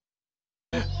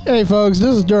Hey folks,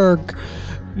 this is Dirk,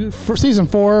 for season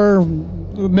 4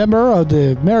 member of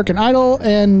the American Idol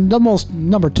and the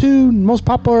number 2 most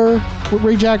popular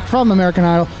reject from American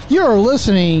Idol. You're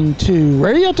listening to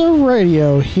RadioActive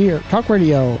Radio here, Talk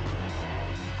Radio.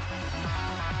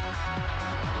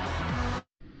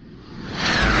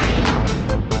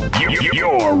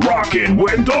 You're rocking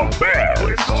with the best.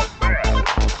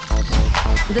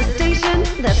 The station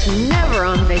that's never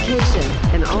on vacation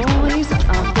and always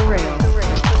off the rails.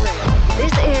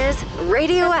 This is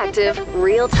RadioActive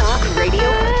Real Talk Radio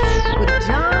with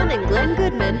John and Glen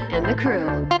Goodman and the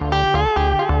crew.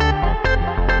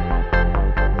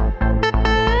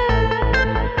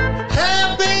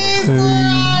 Happy Friday!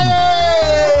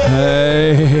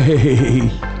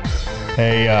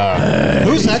 Hey,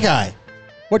 Who's that guy?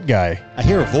 what guy? I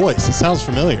hear a voice. It sounds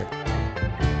familiar.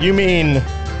 You mean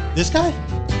This guy?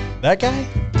 that guy?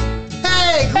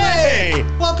 Hey,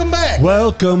 Glenn! Welcome back.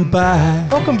 Welcome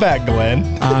back. Welcome back,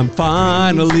 Glenn. I'm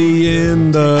finally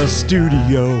in the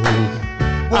studio.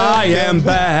 I am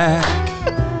back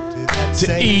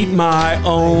to eat my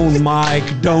own mic,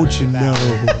 don't you know?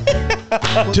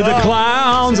 To the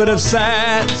clowns that have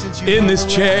sat in this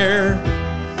chair,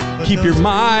 keep your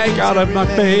mic out of my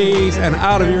face and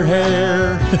out of your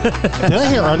hair. Did I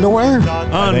hear underwear?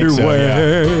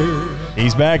 Underwear.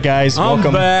 He's back, guys. I'm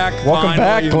back. Welcome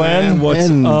back, finally, Glenn. man. What's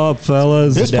And up,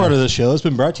 fellas? This part of the show has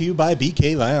been brought to you by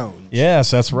BK Lounge.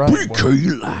 Yes, that's right.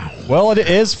 Well, it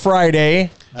is Friday,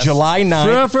 July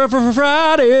 9th.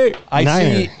 Friday.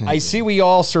 I see we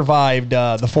all survived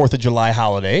the 4th of July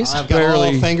holidays. I've got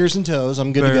all fingers and toes.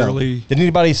 I'm good to go. Did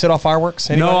anybody set off fireworks?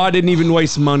 Anybody? No, I didn't even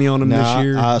waste money on them Nah, this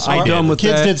year. I I'm done with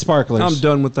Kids that. did sparklers. I'm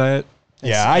done with that.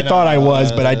 Yeah, I thought I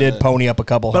was, but I did pony up a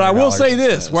couple. But I will $100. say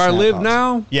this: where I live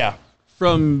now, Yeah.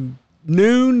 from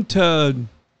noon to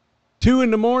 2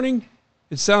 in the morning,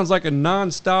 it sounds like a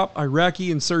nonstop Iraqi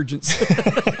insurgents.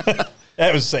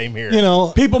 That was the same here. You know,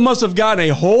 People must have gotten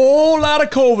a whole lot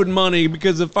of COVID money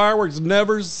because the fireworks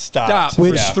never stopped for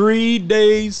Which- 3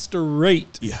 days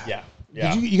straight. Yeah.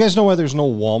 did you guys know why there's no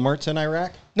Walmarts in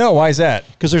Iraq? No, why is that?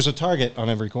 Because there's a Target on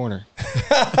every corner.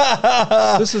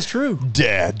 This is true.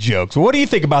 Dad jokes. What do you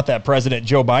think about that, President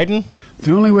Joe Biden?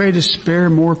 The only way to spare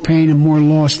more pain and more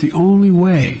loss, the only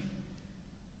way,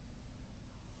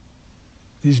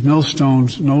 these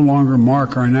millstones no longer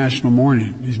mark our national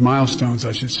mourning. These milestones,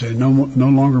 I should say, no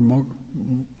longer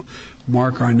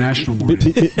mark our national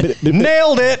mourning.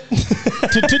 Nailed it.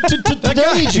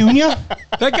 Today, Junior.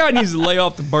 That guy needs to lay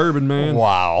off the bourbon, man.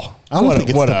 Wow. I don't think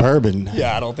it's the bourbon.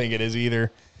 Yeah, I don't think it is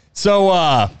either. So,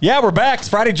 yeah, we're back. It's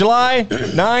Friday, July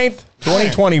 9th,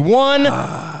 2021.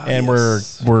 And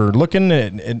yes. we're looking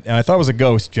at, and I thought it was a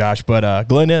ghost, Josh, but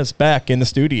Glenn is back in the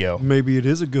studio. Maybe it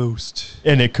is a ghost.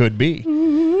 And it could be.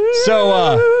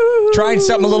 So, trying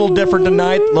something a little different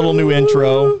tonight, little new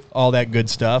intro, all that good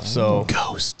stuff. So,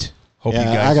 Ghost. hope you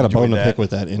guys I got a enjoyed bone to that. pick with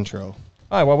that intro. All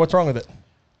right, well, what's wrong with it?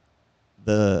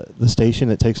 The station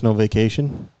that takes no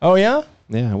vacation. Oh, yeah?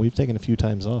 Yeah, we've taken a few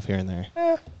times off here and there.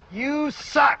 You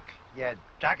suck, you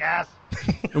jackass.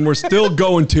 And we're still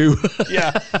going to.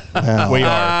 Yeah. Wow. We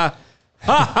are.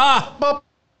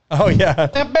 Oh, yeah.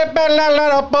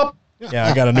 Yeah,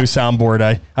 I got a new soundboard.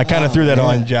 I kind of threw that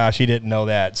on Josh. He didn't know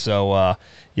that. So,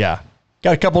 yeah.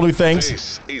 Got a couple new things.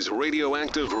 This is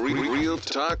RadioActive Real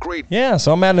Talk Radio. Yeah,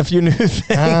 so I'm adding a few new things.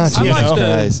 Jesus you know?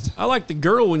 Christ. I like the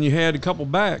girl when you had a couple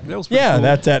back. That was pretty Yeah, cool.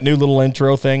 that's that new little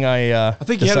intro thing. I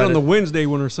think you had it on the Wednesday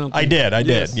one or something. I did.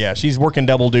 Yes. Yeah, she's working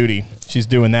double duty. She's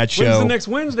doing that show. When's the next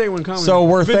Wednesday one coming? So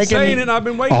we're You've been thinking- saying it, and I've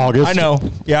been waiting. August. I know.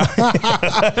 Yeah.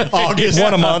 August.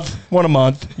 One a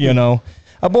month, you know.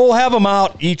 But we'll have them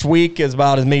out each week as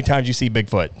about as many times you see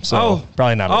Bigfoot. So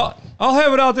probably not a lot. I'll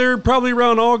have it out there probably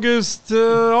around August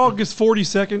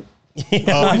 42nd.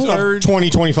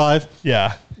 2025.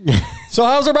 Yeah. So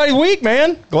how's everybody's week,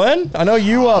 man? Glenn, I know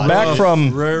you back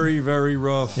from very, very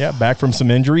rough. back from some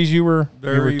injuries you were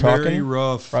Very, talking very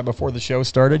rough. right before the show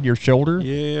started. Your shoulder,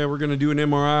 Yeah, we're gonna do an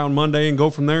MRI on Monday and go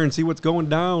from there and see what's going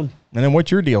down. and then what's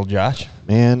your deal, Josh?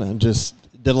 Man, I just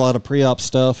did a lot of pre-op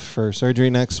stuff for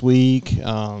surgery next week.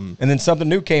 And then something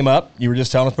new came up. You were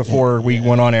just telling us before we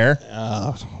went on air.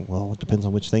 Well, it depends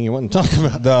on which thing you want to talk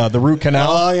about. The root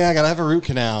canal. Oh, yeah, I got to have a root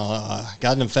canal.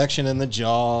 Got an infection in the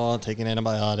jaw, taking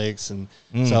antibiotics. And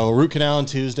so root canal on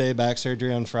Tuesday, back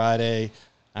surgery on Friday.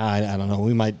 I don't know.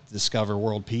 We might discover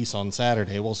world peace on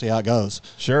Saturday. We'll see how it goes.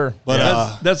 Sure.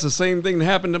 But That's the same thing that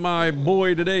happened to my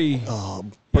boy today.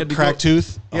 He had to cracked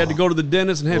tooth. He had to go to the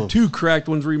dentist and have 2 cracked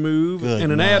ones removed Good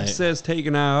and an night. abscess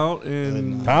taken out.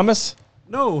 And Thomas?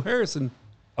 no, Harrison.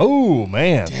 Oh,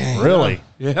 man. Really?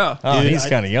 Yeah. Oh, Dude, he's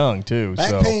kind of young, too. Back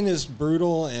so. pain is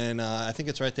brutal, and I think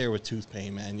it's right there with tooth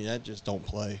pain, man. That just don't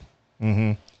play.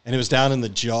 Mm-hmm. And it was down in the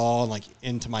jaw, like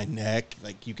into my neck.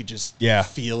 Like you could just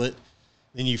feel it.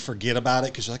 Then you forget about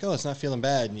it because you're like, oh, it's not feeling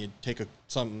bad. And you take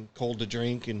something cold to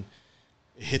drink, and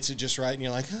it hits it just right, and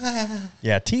you're like, ah.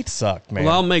 Yeah, teeth suck, man.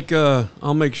 Well,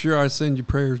 I'll make sure I send you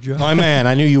prayers, Josh. My man,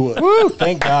 I knew you would. Woo,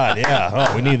 thank God. Yeah.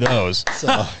 Oh, we need those.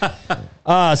 So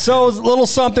a little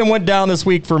something went down this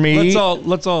week for me.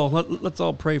 Let's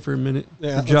all pray for a minute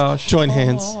for Josh. Join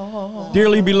hands.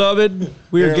 Dearly beloved,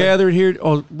 we are gathered here.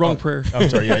 Oh, wrong prayer. I'm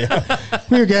sorry. Yeah.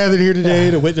 We are gathered here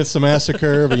today to witness the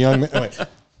massacre of a young man. Oh, wait.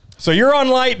 So you're on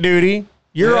light duty.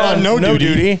 You're on no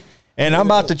duty. And I'm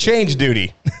about to change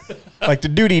duty. Like the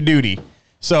duty.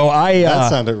 So that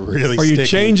sounded really Are you sticky.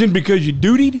 changing because you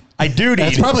dutied? I dutied.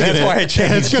 That's probably why I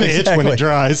changed. It's going to itch when it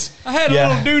dries. I had a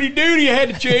little duty. I had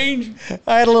to change.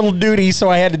 I had a little duty, so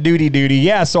I had to duty.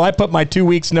 Yeah, so I put my 2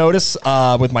 weeks notice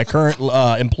with my current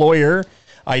employer.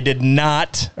 I did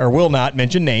not or will not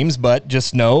mention names, but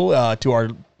just know to our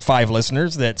 5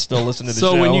 listeners that still listen to the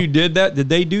show. So when you did that, did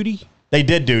they duty? They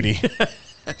did duty.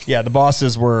 Yeah, the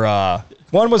bosses were.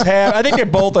 One was happy. I think they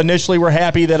both initially were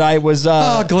happy that I was.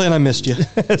 Glenn, I missed you.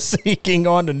 Seeking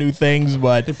on to new things,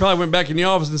 but they probably went back in the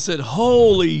office and said,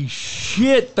 "Holy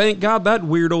shit! Thank God that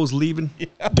weirdo's leaving."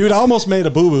 Yeah. Dude, I almost made a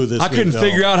boo-boo this week. I couldn't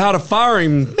figure out how to fire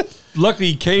him. Luckily,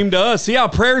 he came to us. See how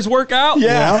prayers work out?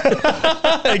 Yeah,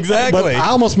 exactly. But I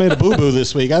almost made a boo-boo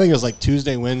this week. I think it was like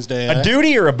Tuesday, Wednesday. A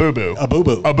duty or a boo-boo? A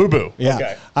boo-boo. A boo-boo. Yeah.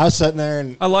 Okay. I was sitting there,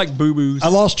 and I like boo-boos. I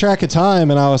lost track of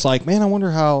time, and I was like, man, I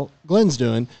wonder how Glenn's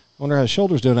doing. I wonder how his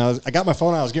shoulder's doing. I got my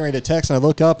phone. I was getting ready to text, and I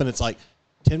look up, and it's like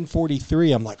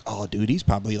 10:43. I'm like, oh, dude, he's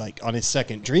probably like on his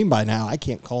second dream by now. I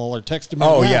can't call or text him.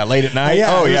 Oh, yeah, late at night?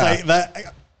 Yeah. Oh, it was yeah. like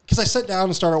that. Because I sat down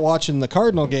and started watching the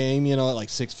Cardinal game, at like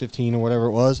 6:15 or whatever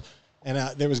it was. And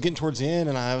it was getting towards the end,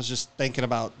 and I was just thinking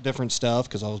about different stuff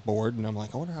because I was bored. And I'm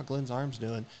like, I wonder how Glenn's arm's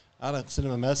doing. I'd have to send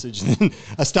him a message. And then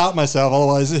I stopped myself.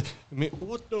 Otherwise,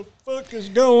 what the fuck is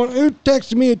going on? Who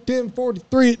texted me at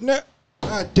 10:43?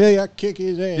 I tell you, I kick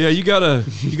his ass. Yeah, you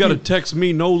gotta text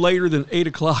me no later than 8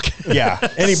 o'clock. Yeah,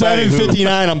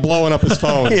 7:59. I'm blowing up his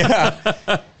phone.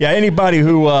 Yeah. Anybody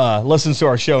who listens to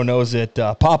our show knows that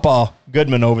Papa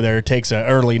Goodman over there takes an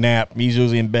early nap. He's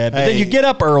usually in bed, but then you get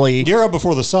up early. You're up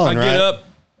before the sun, right? I get up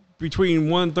between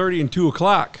 1:30 and 2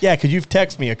 o'clock. Yeah, because you've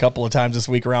texted me a couple of times this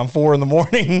week around 4 in the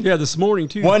morning. Yeah, this morning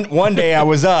too. One day I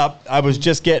was up. I was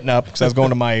just getting up because I was going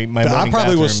to my morning I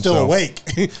probably was bathroom, still awake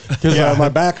because my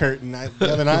back hurt. And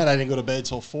the other night I didn't go to bed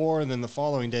till 4, and then the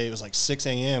following day it was like 6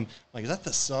 a.m. Like, is that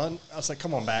the sun? I was like,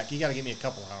 come on back. You got to give me a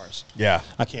couple hours. Yeah.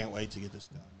 I can't wait to get this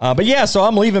done. But yeah, so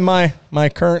I'm leaving my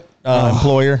current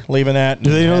employer, leaving that.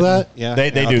 Do they know that? Yeah.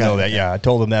 They do know that. Yeah, I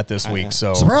told them that this week.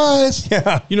 So surprise.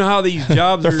 Yeah. You know how these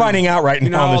jobs they're finding out right now.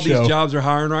 You know how on all the show. these jobs are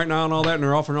hiring right now and all that, and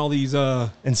they're offering all these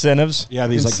incentives. Yeah,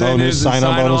 these like incentives bonus, and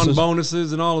sign-on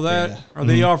bonuses and all of that. Yeah. Are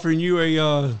they offering you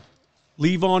a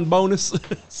leave-on bonus?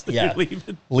 Yeah.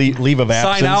 Leave of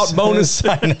absence. Sign-out bonus.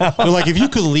 Sign out. They're like, if you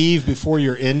could leave before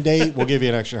your end date, we'll give you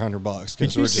an extra $100. Could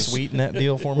Because you we're just sweeten that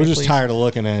deal for me, we're just please? tired of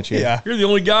looking at you. Yeah. You're the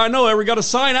only guy I know ever got a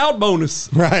sign-out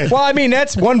bonus. Right. Well, I mean,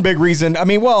 that's one big reason. I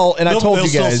mean, and I told they'll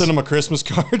you guys. still send him a Christmas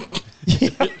card.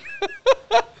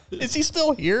 Is he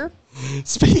still here?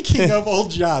 Speaking of old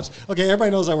jobs, okay,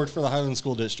 everybody knows I worked for the Highland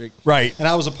School District. Right. And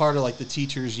I was a part of like the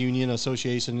Teachers Union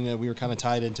Association. We were kind of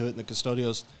tied into it in the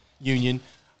Custodials Union.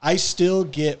 I still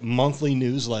get monthly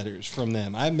newsletters from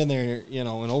them. I haven't been there, in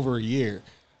over a year.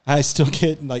 I still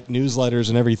get like newsletters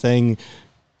and everything,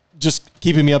 just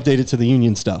keeping me updated to the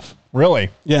union stuff. Really?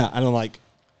 Yeah, I don't like.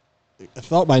 I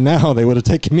thought by now they would have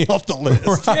taken me off the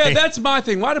list. Yeah, that's my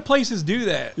thing. Why do places do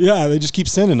that? Yeah, they just keep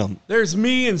sending them. There's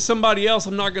me and somebody else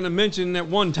I'm not going to mention at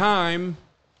one time,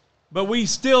 but we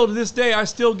still, to this day, I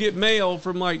still get mail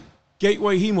from like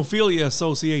Gateway Hemophilia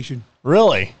Association.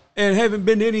 Really? And haven't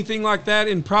been to anything like that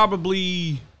in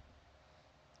probably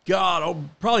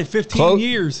 15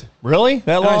 years. Really?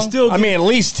 That And I long? still I get- mean, at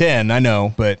least 10, I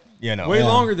know, but, Way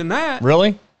longer than that.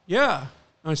 Really? Yeah.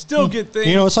 I still get things.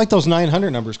 It's like those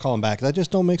 900 numbers calling back. That just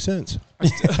don't make sense.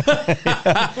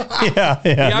 Yeah,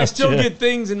 I still get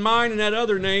things in mine and that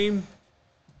other name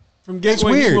from That's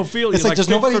Gateway weird. Hemophilia. It's like, does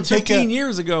nobody from take 15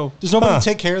 years ago? Does nobody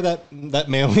take care of that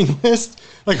mailing list?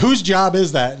 Like, whose job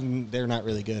is that? And they're not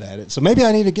really good at it. So maybe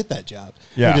I need to get that job.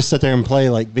 Yeah. I just sit there and play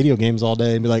like video games all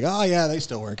day and be like, oh yeah, they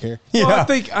still work here. Well, I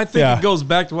think Yeah. it goes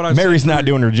back to what I Mary's said. not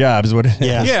doing her job, is what it is.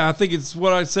 Yeah. Yeah, I think it's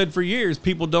what I said for years.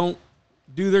 People don't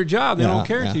do their job. They don't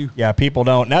care to. Yeah, people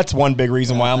don't. And that's one big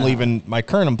reason why I'm leaving my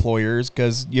current employers,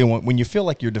 because when you feel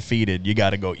like you're defeated, you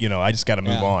got to go. I just got to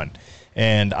move on.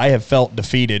 And I have felt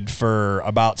defeated for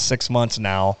about 6 months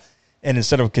now. And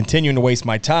instead of continuing to waste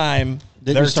my time,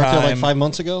 Didn't you start there like 5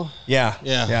 months ago? Yeah.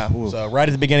 Yeah. Ooh. So right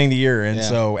at the beginning of the year. And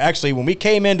so actually when we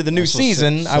came into the new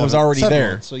season, I was already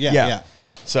there. Months. So yeah.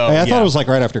 So I thought it was like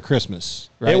right after Christmas.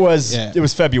 Right? It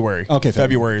was February. Okay.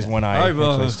 February is when I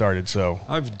actually started. So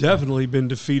I've definitely been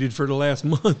defeated for the last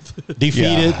month.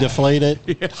 Defeated, deflated,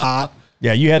 hot.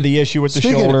 Yeah, you had the issue with the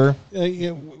shoulder.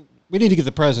 We need to get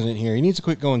the president here. He needs to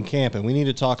quit going camping. We need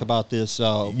to talk about this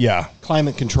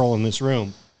climate control in this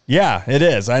room. Yeah, it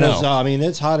is. I know. I mean,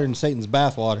 it's hotter than Satan's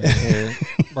bathwater here,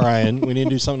 Brian. We need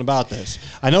to do something about this.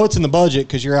 I know it's in the budget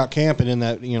because you're out camping in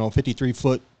that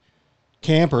 53-foot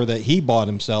camper that he bought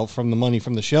himself from the money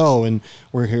from the show, and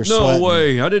we're here sweating. No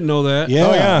way. I didn't know that.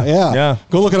 Yeah.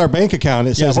 Go look at our bank account.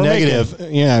 It says negative.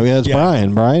 It's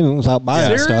Brian. Brian was out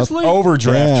buying stuff.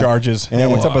 Overdraft charges. Yeah,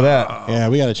 what's up with that? Yeah,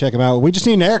 we got to check him out. We just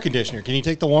need an air conditioner. Can you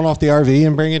take the one off the RV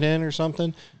and bring it in or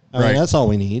something? I mean, that's all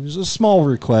we need. It's a small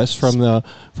request from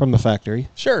the factory.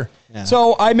 Sure. Yeah.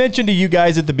 So I mentioned to you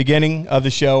guys at the beginning of the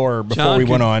show or before we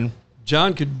went on.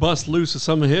 John could bust loose of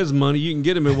some of his money. You can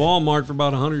get him at Walmart for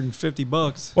about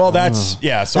 $150. Well, that's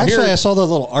So actually, I saw the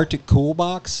little Arctic Cool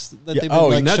box that they've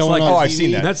been showing on TV. I've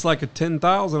seen that. That's like a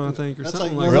 $10,000, I think, or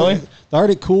something like really? that. The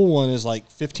Arctic Cool one is like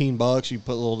 $15. You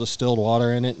put a little distilled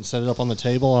water in it and set it up on the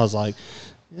table. I was like,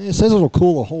 it says it'll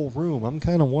cool a whole room. I'm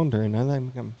kind of wondering. I think I'm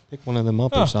going to pick one of them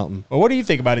up or something. Well, what do you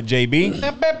think about it, JB?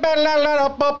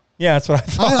 Yeah, that's what I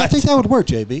thought. I think that would work,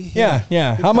 JB.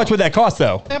 Yeah. How much would that cost,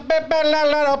 though?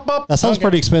 That sounds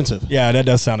pretty expensive. Yeah, that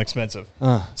does sound expensive.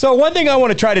 So one thing I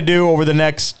want to try to do over the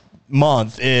next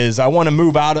month is I want to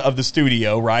move out of the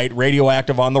studio, right?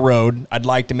 Radioactive on the road. I'd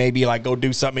like to maybe go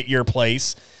do something at your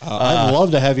place. I'd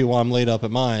love to have you while I'm laid up at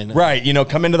mine. Right.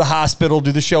 Come into the hospital,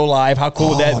 do the show live. How cool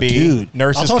would that be? Dude.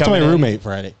 Nurses I'll talk to my in. roommate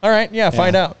Friday. All right. Yeah,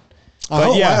 find out. I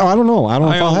don't know. I don't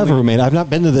know if I'll have a roommate. I've not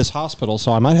been to this hospital,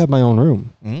 so I might have my own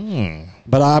room.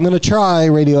 But I'm going to try,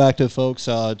 Radioactive folks,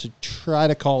 to try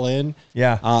to call in.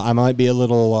 Yeah. I might be a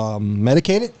little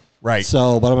medicated. Right. But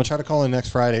I'm going to try to call in next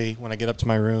Friday when I get up to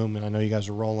my room, and I know you guys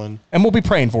are rolling. And we'll be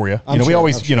praying for you. We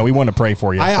always, we want to pray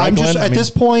for you. I'm just, at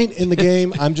this point in the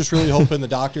game, I'm just really hoping the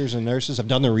doctors and nurses have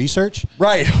done their research.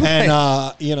 Right. And,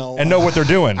 and know what they're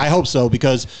doing. I hope so,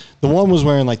 because the one was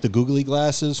wearing the googly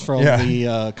glasses from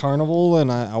the carnival,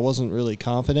 and I wasn't really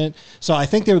confident. So I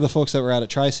think they were the folks that were out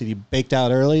at Tri-City, baked out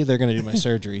early. They're going to do my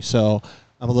surgery. So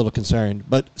I'm a little concerned.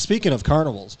 But speaking of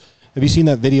carnivals, have you seen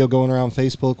that video going around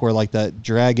Facebook where that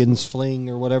dragon's fling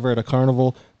or whatever at a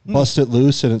carnival busted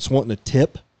loose and it's wanting to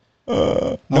tip?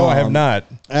 No, I have not.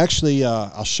 Actually,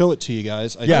 I'll show it to you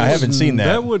guys. I haven't seen that.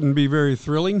 That wouldn't be very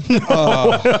thrilling.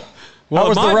 Well,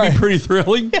 it might be pretty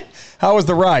thrilling. How was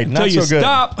the ride? Until Not you so good.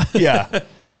 Stop. Yeah,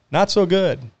 not so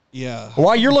good. Yeah.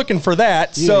 While you're looking for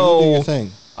that, you do your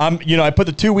thing. I put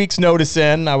the 2 weeks notice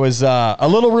in. I was a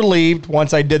little relieved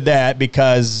once I did that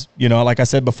because, like I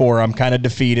said before, I'm kind of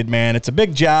defeated, man. It's a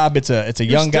big job. It's a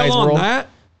young guy's world. That?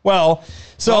 Well,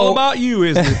 so all about you,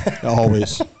 isn't it?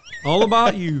 Always. All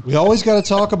about you. We always got to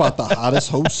talk about the hottest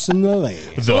hosts in the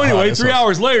land. So anyway, 3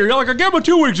 hours later, you're like, I gave him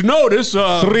 2 weeks notice.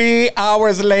 3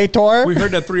 hours later. We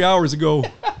heard that 3 hours ago.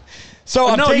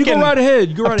 So you go right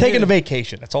ahead. I'm taking a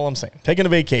vacation. That's all I'm saying. Taking a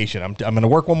vacation. I'm going to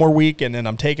work one more week, and then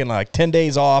I'm taking 10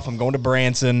 days off. I'm going to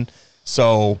Branson.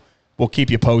 So we'll keep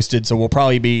you posted. So we'll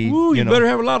probably be. Ooh, you better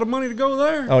have a lot of money to go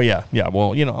there. Oh yeah.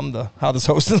 Well, I'm the hottest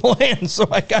host in the land, so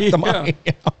I got the money.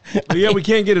 Well, we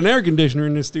can't get an air conditioner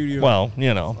in this studio. Well,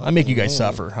 I make you guys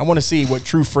suffer. I want to see what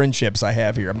true friendships I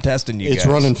have here. I'm testing you guys. It's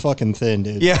running fucking thin,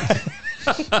 dude. Yeah.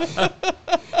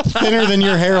 Thinner than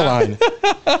your hairline.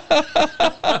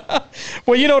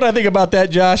 Well, you know what I think about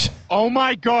that, Josh? Oh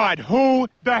my God, who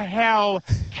the hell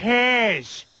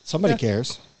cares? Somebody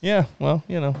cares. Yeah, well,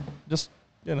 just.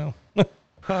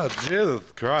 Oh, Jesus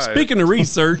Christ. Speaking of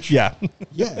research, yeah,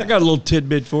 I got a little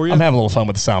tidbit for you. I'm having a little fun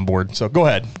with the soundboard, so go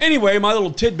ahead. Anyway, my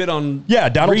little tidbit on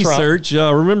Donald research.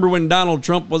 Trump. Remember when Donald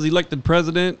Trump was elected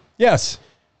president? Yes.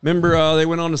 Remember they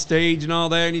went on the stage and all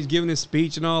that, and he's giving his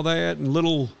speech and all that, and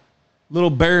little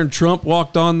Baron Trump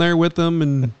walked on there with him,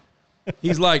 and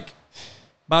he's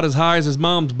about as high as his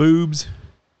mom's boobs.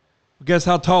 Well, guess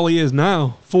how tall he is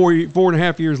now?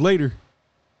 4.5 years later.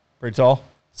 Pretty tall.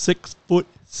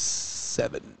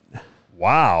 6'7".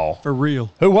 Wow. For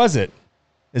real. Who was it?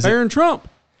 Baron Trump.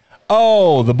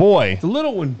 Oh, the boy. The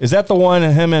little one. Is that the one,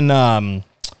 him and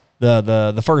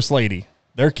the first lady?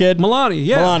 Their kid? Melania,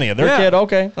 yeah. Melania, their kid?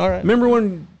 Okay, all right. Remember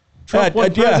when Trump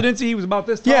won yeah. presidency. He was about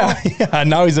this tall. Yeah.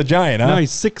 Now he's a giant, huh? Now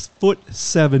he's 6'7",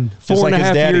 Just 4.5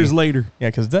 daddy. years later. Yeah,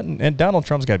 because Donald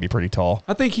Trump's got to be pretty tall.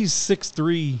 I think he's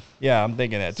 6'3", Yeah, I'm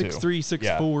thinking that too. 6'3",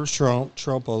 6'4".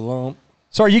 Trump alone.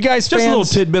 So are you guys Just fans? a little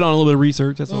tidbit on a little bit of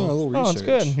research. That's all. A little Oh, that's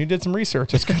research. good. You did some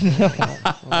research. That's good to know.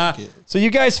 I like it. So you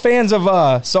guys fans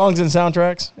of songs and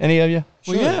soundtracks? Any of you?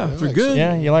 Well, yeah, if they're good.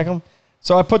 Yeah, you like them?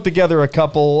 So I put together a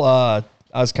couple. I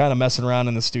was kind of messing around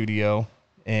in the studio,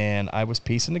 and I was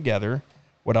piecing together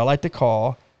what I like to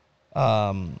call,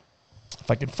 if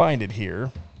I can find it here.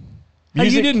 Hey,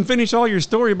 you didn't finish all your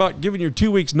story about giving your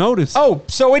 2 weeks notice. Oh,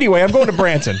 so anyway, I'm going to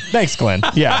Branson. Thanks, Glenn.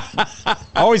 Yeah.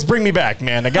 Always bring me back,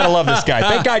 man. I got to love this guy.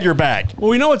 Thank God you're back.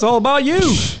 Well, we know it's all about you.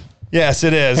 Yes,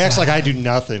 it is. He acts like I do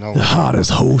nothing. The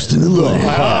hottest host in the land.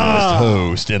 Hottest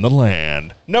host in the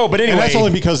land. No, but anyway. And that's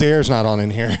only because the air's not on in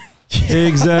here.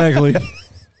 Exactly.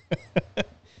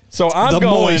 So I'm the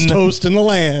going. moist host in the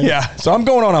land. Yeah. So I'm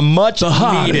going on a much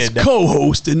needed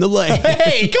co-host in the land.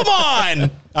 Hey, come on. All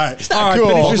right. All right, cool.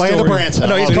 finish your Land of story. Branson.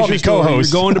 No, he's Finish called your me story.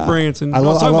 co-host. You're going to Branson. I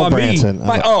love about me. Branson.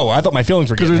 I thought my feelings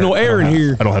were Because getting there's no hurt. air in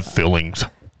here. I don't have feelings.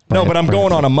 No, but I'm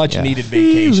going on a much needed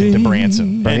vacation to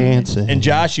Branson. Branson. And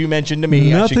Josh, you mentioned to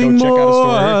me I should Nothing go check out a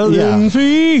more story. than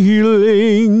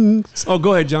feelings. Oh,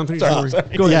 go ahead, John. Finish your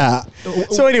story. Go ahead. Yeah.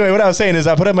 So anyway, what I was saying is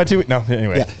I put up my two. No,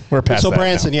 anyway, Yeah. we're past So that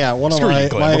Branson, now. yeah, one of Screw my, you,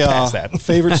 Glenn. We're past that.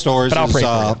 favorite stores But I'll is pray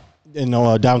for you.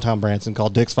 in downtown Branson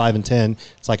called Dick's 5 and 10.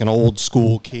 It's like an old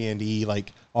school candy,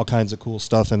 like all kinds of cool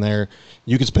stuff in there.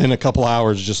 You could spend a couple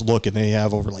hours just looking. They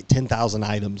have over like 10,000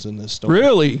 items in this store.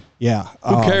 Really? Yeah.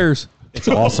 Who cares? It's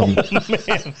awesome.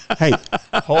 Hey,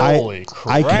 Holy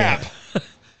crap! I care.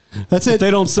 That's If it.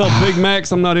 they don't sell Big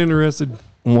Macs, I'm not interested.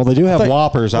 Well, they do have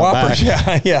Whoppers out Whoppers,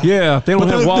 back. yeah. Yeah, if they don't But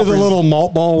have they're Whoppers. the little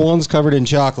malt ball ones covered in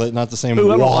chocolate, not the same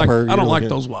Ooh, Whopper. I don't like get.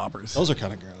 those Whoppers. Those are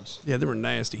kind of gross. Yeah, they were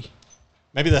nasty.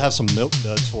 Maybe they have some milk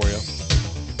duds for you.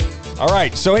 All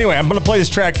right. So anyway, I'm going to play this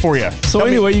track for you. So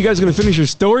anyway, you guys going to finish your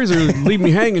stories or leave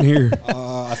me hanging here?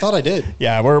 I thought I did.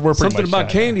 Yeah, we're pretty Something much about done.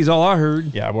 candy's all I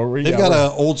heard. Yeah, They've got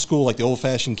a old school, like the old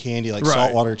fashioned candy, like Right.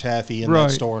 saltwater taffy in Right.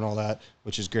 that store and all that,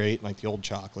 which is great. Like the old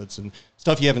chocolates and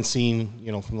stuff you haven't seen,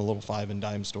 from the little 5 and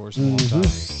dime stores in a long time.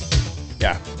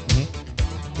 Yeah.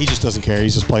 He just doesn't care.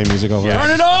 He's just playing music over Turn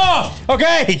there. it off!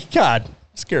 Okay. God,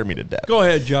 scared me to death. Go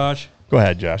ahead, Josh. Go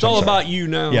ahead, Josh. It's all about you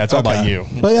now. Yeah, it's all about you.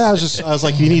 But yeah, I was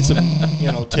like, you need some,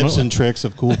 tips and tricks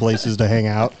of cool places to hang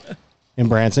out in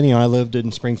Branson. I lived in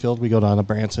Springfield. We go down to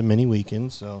Branson many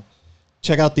weekends. So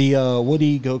check out the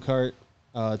Woody go-kart.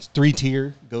 It's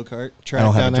 3-tier go-kart track I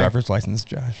don't have down a there. driver's license,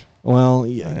 Josh. Well,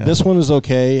 yeah, this one is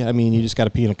okay. I mean, you just got to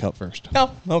pee in a cup first.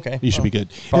 Oh, okay. You should be good.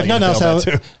 Probably If nothing else, gonna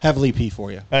fail that have Lee pee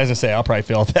for you. I was going to say, I'll probably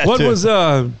fail that What too.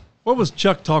 was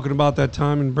Chuck talking about that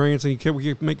time in Branson? We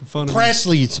kept making fun of him.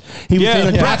 Presley's. He was Yeah,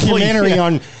 in a Presley, documentary yeah.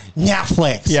 on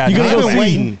Netflix. Yeah, You gonna I've go been see?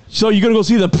 waiting. So you gonna go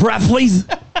see the Presleys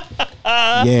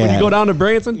Yeah. when you go down to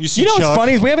Branson? You see You know what's Chuck?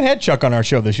 funny is we haven't had Chuck on our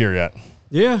show this year yet.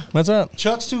 Yeah. What's up?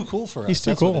 Chuck's too cool for us. He's too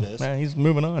That's cool. what it is. Man, he's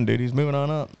moving on, dude. He's moving on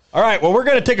up. All right. Well, we're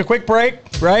going to take a quick break,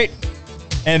 right?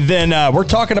 And then we're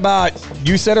talking about,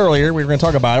 you said earlier, we were going to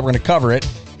talk about it. We're going to cover it.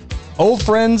 Old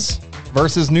friends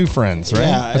versus new friends, right?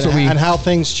 Yeah, That's what and how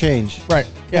things change. Right.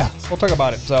 Yeah. We'll talk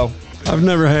about it. So I've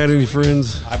never had any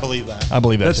friends. I believe that. I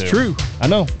believe that That's too. true. I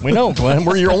know. We know, Glenn.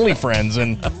 We're your only friends,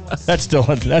 and that's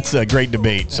a great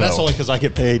debate. So That's only because I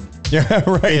get paid yeah,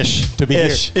 right. ish to be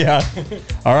Ish. here. Yeah.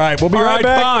 All right. We'll be All right right,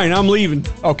 back. fine. I'm leaving.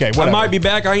 Okay. Whatever. I might be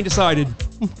back. I ain't decided.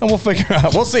 And we'll figure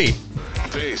out. We'll see.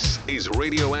 This is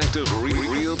Radioactive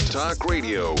Real Talk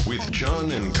Radio with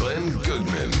John and Glenn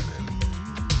Goodman.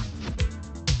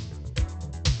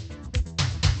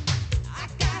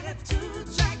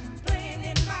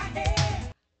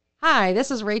 Hi,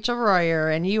 this is Rachel Royer,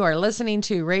 and you are listening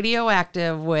to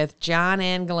Radioactive with John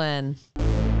and Glenn.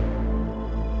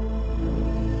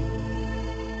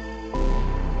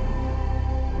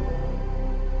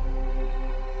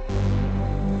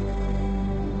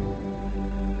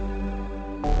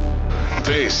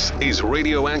 This is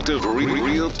Radioactive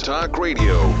Real Talk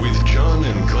Radio with John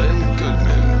and Glenn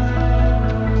Goodman.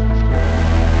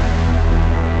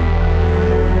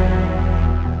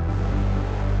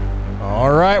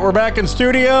 All right, we're back in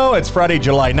studio. It's Friday,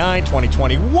 July 9,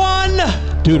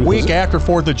 2021. Dude, a week after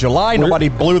 4th of July. Nobody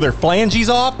blew their phalanges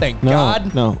off, thank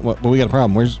God. No, but we got a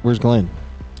problem. Where's Glenn?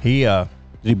 He, Did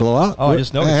he blow out? Oh, I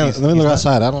just noticed Hey, he's- let me he's look not-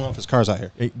 outside. I don't know if his car's out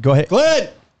here. go ahead. Glenn!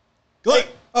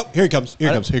 Oh, here he comes. Here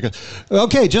he comes.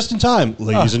 Okay, just in time.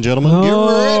 Ladies and gentlemen, get All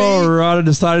ready right, I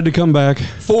decided to come back.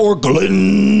 for Glenn's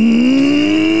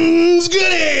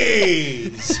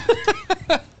Goodies.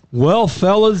 Well,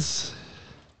 fellas,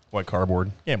 What cardboard?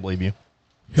 Can't believe you.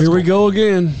 here we go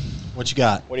again. What you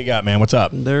got? What do you got, man? What's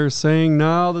up? They're saying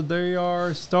now that they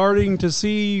are starting to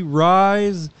see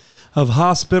rise of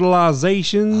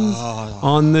hospitalizations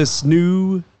on this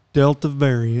new Delta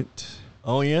variant.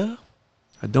 Oh, yeah?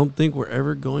 I don't think we're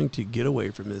ever going to get away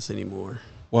from this anymore.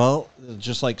 Well,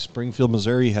 just like Springfield,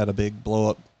 Missouri had a big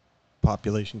blow-up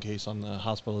population case on the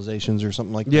hospitalizations or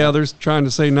something like that. Yeah, they're trying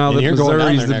to say now And that you're going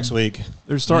down Missouri's there next week.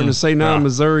 They're starting to say now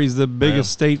Missouri's the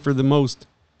biggest state for the most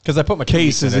Because I put my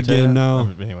cases again now.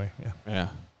 Anyway, Yeah.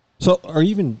 So, are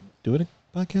you even doing a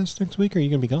podcast next week, or are you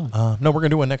going to be gone? no, we're going to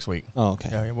do one next week. Oh, okay.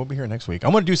 Yeah, we'll be here next week.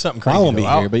 I'm going to do something crazy. I won't be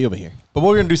though. here, but you'll be here. But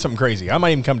we're going to do something crazy. I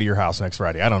might even come to your house next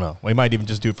Friday. I don't know. We might even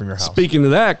just do it from your house. Speaking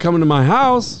of that, coming to my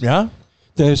house. Yeah?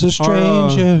 There's a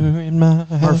stranger in my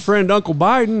house. Our friend Uncle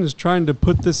Biden is trying to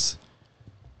put this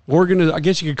I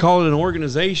guess you could call it an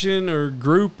organization or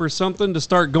group or something to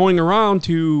start going around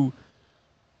to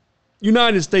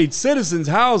United States citizens'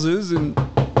 houses and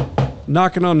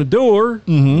knocking on the door,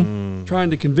 trying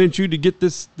to convince you to get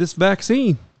this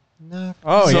vaccine.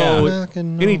 Oh, So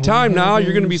anytime now,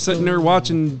 you're going to be sitting there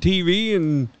watching TV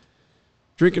and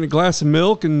drinking a glass of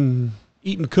milk and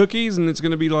eating cookies, and it's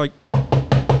going to be like...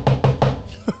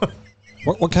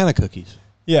 What kind of cookies?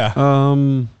 Yeah.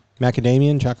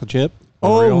 Macadamia, chocolate chip?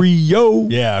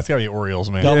 Oreo. Yeah, it's got to be Oreos,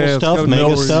 man. Double it's stuffed, gotta be mega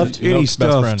Oreos. stuffed? Any Milk's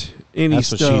best friend. stuffed. Any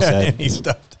That's what stuffed. she said. Any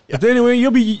stuffed. Yeah. But anyway,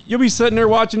 you'll be sitting there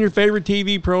watching your favorite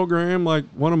TV program, like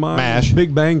one of mine, MASH.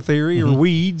 Big Bang Theory or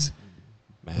Weeds.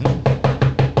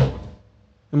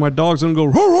 And my dog's gonna go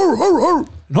roar, roar, roar, roar, and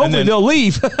hopefully then- they'll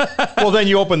leave. Well, then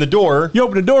you open the door. You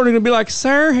open the door and they're gonna be like,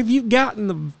 "Sir, have you gotten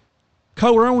the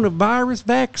coronavirus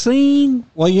vaccine?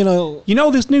 Well, you know... You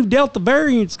know this new Delta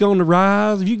variant's going to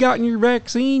rise. Have you gotten your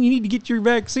vaccine? You need to get your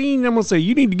vaccine." And I'm going to say,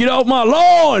 "You need to get off my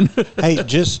lawn." Hey,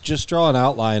 just draw an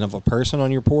outline of a person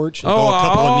on your porch and throw a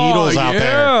couple of needles out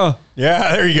there.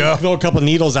 Yeah, there you go. Throw a couple of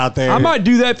needles out there. I might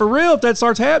do that for real if that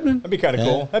starts happening. That'd be kind of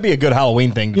cool. That'd be a good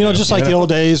Halloween thing to You know, do, just like the old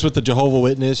days with the Jehovah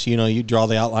Witness, you know, you draw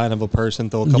the outline of a person,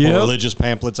 throw a couple of religious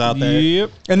pamphlets out there.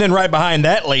 Yep. And then right behind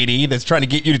that lady that's trying to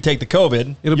get you to take the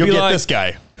COVID, It'll you'll be get like- this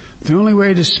guy. The only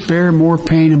way to spare more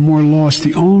pain and more loss,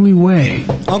 the only way,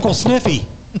 Uncle Sniffy.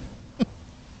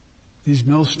 these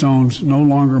millstones no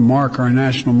longer mark our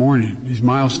national mourning. These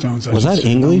milestones. I Was should that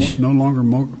say, English? No longer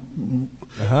mark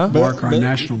our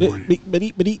national mourning.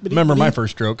 Remember my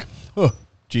first stroke. Oh,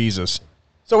 Jesus.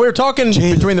 So we were talking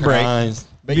between the break.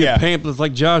 But Get yeah, pamphlets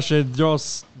like Josh said, draw a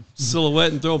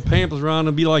silhouette and throw pamphlets around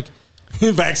and be like,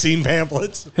 vaccine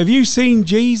pamphlets. "Have you seen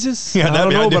Jesus?" Yeah, I that'd don't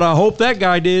be know, ideal. but I hope that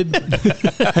guy did.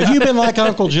 Have you been like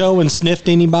Uncle Joe and sniffed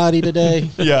anybody today?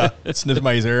 yeah, it's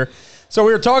somebody's ear. So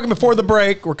we were talking before the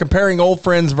break. We're comparing old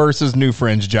friends versus new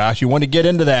friends, Josh. You want to get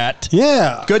into that?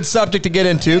 Yeah. Good subject to get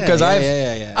into because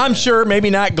I'm sure maybe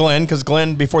not Glenn because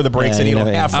Glenn before the break said he don't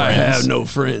have I friends. have no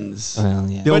friends. Well,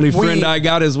 yeah. The only But friend I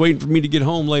got is waiting for me to get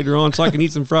home later on so I can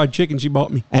eat some fried chicken she bought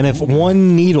me. And if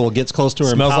one needle gets close to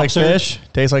her, and Smells like pops her, fish,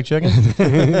 tastes like chicken.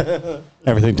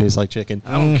 everything tastes like chicken.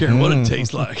 I don't care what it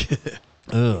tastes like.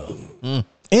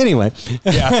 Anyway,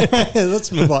 Yeah, let's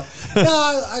move on.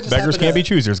 No, I just beggars happened can't to- be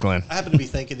choosers, Glenn. I happened to be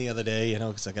thinking the other day, you know,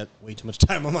 because I got way too much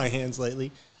time on my hands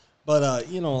lately. But,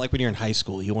 you know, like when you're in high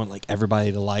school, you want, like,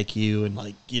 everybody to like you and,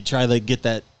 like, you try to get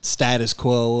that status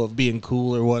quo of being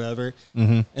cool or whatever.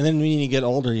 Mm-hmm. And then when you get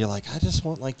older, you're like, I just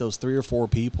want, like, those 3 or 4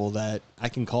 people that I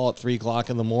can call at 3 o'clock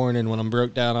in the morning when I'm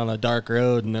broke down on a dark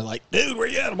road and they're like, "Dude, where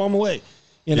you at? I'm on my way."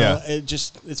 You know,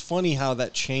 it's funny how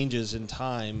that changes in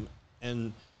time.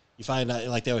 And you find out,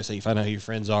 like they always say, you find out who your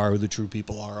friends are, who the true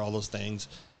people are, all those things.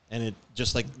 And it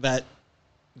just like that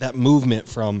movement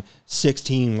from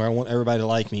 16 where I want everybody to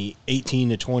like me, 18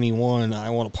 to 21, I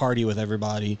want to party with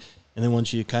everybody. And then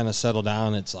once you kind of settle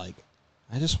down, it's like,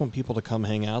 I just want people to come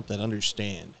hang out that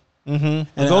understand.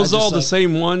 Mm-hmm. Are those all the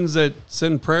same ones that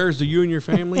send prayers to you and your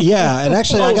family? Yeah, and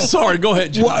actually, sorry. Go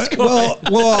ahead, Josh.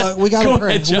 Well, we got Go to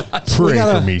pray. ahead, Josh. Pray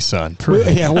for me, son.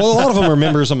 Pray. Yeah, well, a lot of them are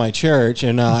members of my church,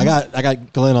 and I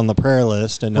got Glenn on the prayer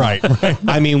list, and Right.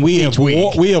 I mean, we have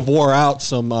week. we have wore out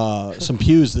some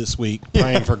pews this week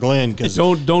praying for Glenn because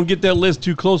Don't get that list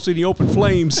too close to the open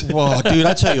flames. well, dude,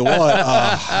 I tell you what,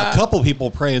 a couple people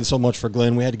praying so much for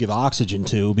Glenn, we had to give oxygen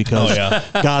to because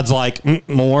God's like,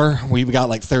 more. We've got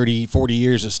like 30, 40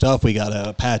 years of stuff we got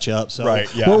to patch up. So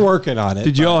we're working on it.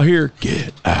 Did you all hear?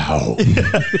 Get out.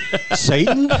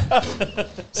 Satan?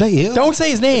 Is that you? Don't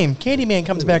say his name. Candyman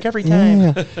comes back every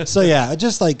time. So yeah,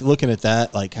 just like looking at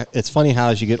that, like it's funny how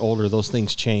as you get older, those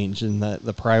things change, and that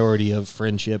the priority of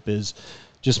friendship is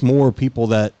just more people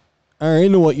that are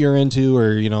into what you're into,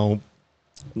 or you know,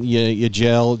 you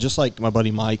gel. Just like my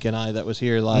buddy Mike and I that was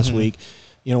here last week.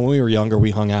 when we were younger,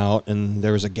 we hung out, and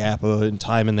there was a gap in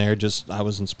time in there. I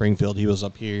was in Springfield, he was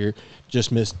up here,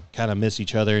 just kind of miss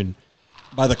each other, and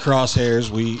by the crosshairs,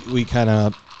 we kind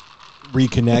of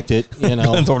reconnected.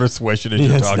 Sort of swishing as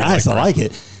you're It's talking. nice, I like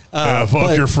it.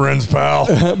 Fuck your friends, pal.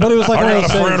 But it was like I one of got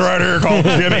a those friend things- right here called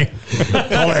Jimmy.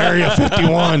 Called Area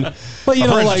 51. But My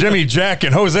friends Jimmy, Jack,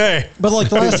 and Jose. But like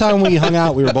the last time we hung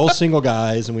out, we were both single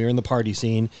guys, and we were in the party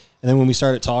scene. And then when we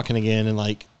started talking again, and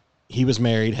like he was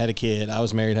married, had a kid, I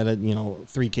was married, had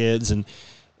 3 kids, and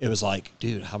it was like,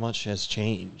 dude, how much has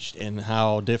changed, and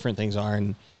how different things are,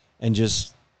 and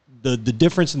just the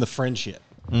difference in the friendship,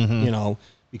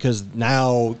 because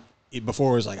now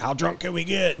before it was like, how drunk can we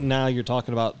get? And now you're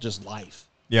talking about just life.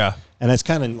 Yeah. And it's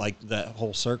kind of like that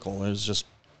whole circle. It was just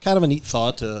kind of a neat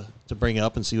thought to bring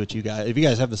up and see what if you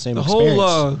guys have the same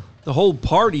experience. The whole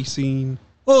party scene.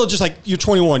 Well, just like you're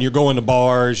 21, you're going to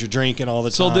bars, you're drinking all the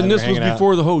time. So then this was you're hanging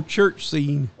before the whole church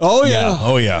scene. Oh yeah.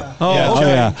 Oh, yeah. Oh, Yeah. okay. Oh,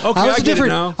 yeah. Okay, I was I a get it different.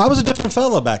 now. I was a different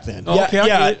fella back then. Oh, okay,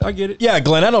 I get it. Yeah,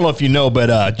 Glenn, I don't know if you know,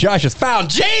 but Josh has found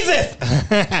Jesus.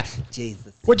 Jesus.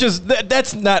 Which is,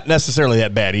 that's not necessarily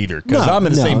that bad either, because No, I'm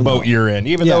in the no, same boat no. you're in,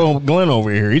 even Yeah. though Glenn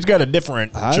over here, he's got a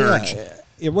different church.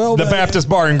 Well, The Baptist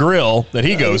Bar and Grill that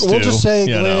he goes to. We'll just say,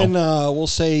 you know. Glenn. We'll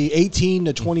say 18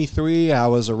 to 23. I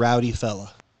was a rowdy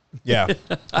fella. Yeah.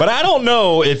 But I don't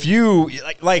know if you,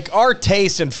 like our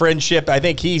taste and friendship, I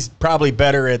think he's probably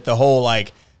better at the whole,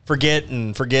 like, forget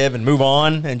and forgive and move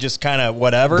on and just kind of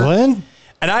whatever. Glenn?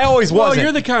 And I always Well, wasn't.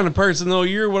 you're the kind of person, though,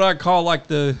 you're what I call like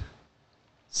the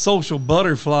social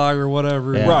butterfly or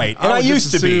whatever. Yeah. Right. And I would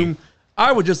used just to be. assume-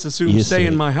 I would just assume Used stay to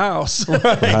in be. my house.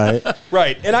 Right.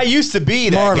 Right. And I used to be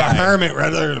that More of guy. a hermit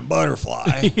rather than a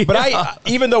butterfly. But I,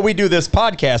 even though we do this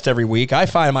podcast every week, I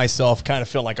find myself kind of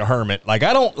feeling like a hermit. Like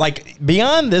I don't like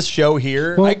beyond this show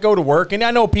here. I go to work, and I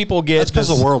know people get That's because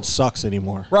this, the world sucks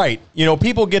anymore. right.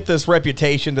 People get this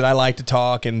reputation that I like to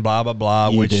talk and blah blah blah.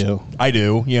 You which do. I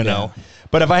do.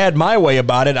 But if I had my way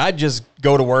about it, I'd just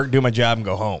go to work, do my job, and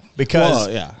go home. Because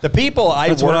Well, yeah. the people I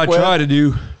That's work what I with, try to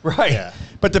do. right. Yeah.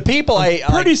 But the people I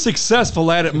Pretty successful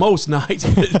at it most nights.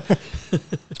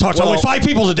 Talked to Well- only 5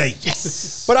 people today.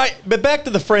 Yes. But back to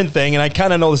the friend thing, and I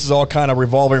kind of know this is all kind of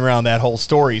revolving around that whole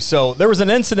story. So there was an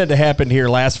incident that happened here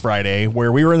last Friday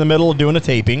where we were in the middle of doing a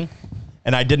taping,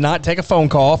 and I did not take a phone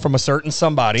call from a certain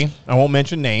somebody. I won't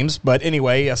mention names, but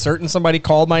anyway, a certain somebody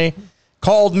called me,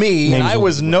 and I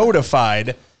was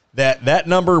notified that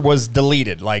number was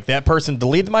deleted. Like that person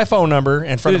deleted my phone number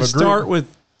in front Did it of a group. start with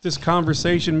this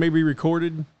conversation maybe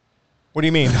recorded? What do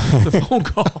you mean? The phone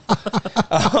call.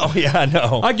 Oh yeah,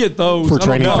 no. I get those. For I don't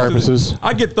training talk to them. purposes.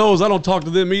 I get those. I don't talk to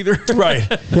them either. Right.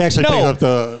 He actually No. picked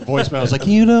up the voicemail. I was like,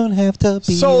 you don't have to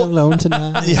be alone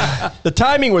tonight. Yeah. The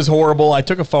timing was horrible. I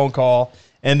took a phone call,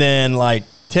 and then like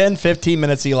 10, 15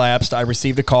 minutes elapsed. I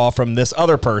received a call from this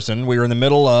other person. We were in the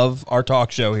middle of our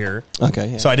talk show here. Okay.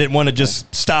 Yeah. So I didn't want to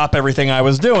just stop everything I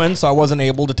was doing, so I wasn't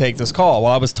able to take this call.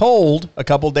 Well, I was told a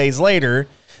couple days later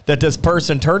that this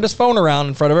person turned his phone around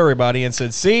in front of everybody and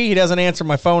said, see, he doesn't answer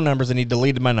my phone numbers, and he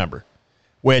deleted my number.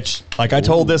 Which, like I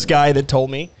told this guy that told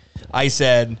me, I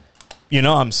said,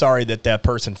 I'm sorry that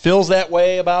person feels that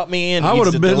way about me. And I needs would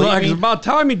to have been delete like, me. it's about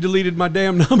time he deleted my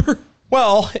damn number.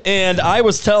 Well, and I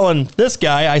was telling this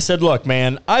guy, I said, look,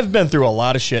 man, I've been through a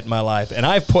lot of shit in my life, and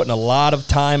I've put in a lot of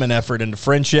time and effort into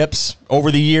friendships over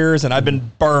the years, and I've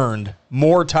been burned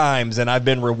more times than I've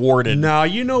been rewarded. Now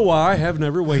you know why I have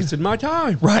never wasted my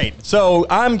time. Right. So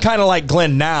I'm kind of like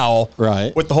Glenn now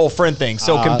Right. with the whole friend thing.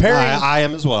 So comparing, I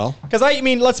am as well. because I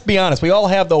mean, let's be honest, we all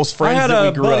have those I friends had that we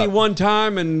a grew buddy up. one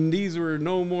time, and these were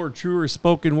no more truer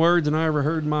spoken words than I ever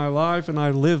heard in my life, and I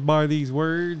live by these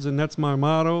words, and that's my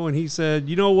motto. And he said,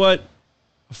 you know what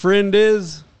a friend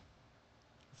is?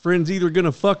 A friend's either going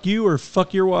to fuck you or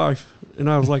fuck your wife. And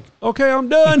I was like, okay, I'm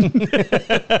done.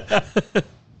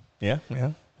 Yeah.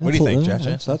 What do you think,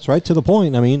 Josh? That's right to the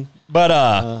point. I mean, But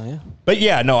yeah. But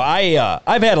yeah, no,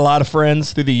 I've had a lot of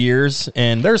friends through the years,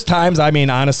 and there's times, I mean,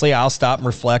 honestly, I'll stop and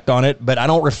reflect on it, but I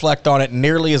don't reflect on it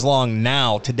nearly as long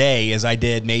now today as I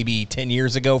did maybe 10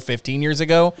 years ago, 15 years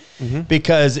ago,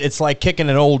 because it's like kicking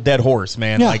an old dead horse,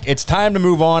 man. Yeah. Like it's time to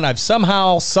move on. I've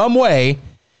somehow, some way,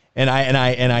 and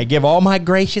I give all my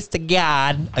gracious to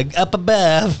God up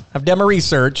above. I've done my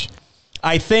research.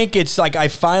 I think it's like I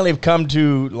finally have come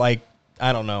to like,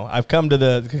 I don't know. I've come to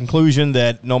the conclusion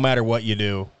that no matter what you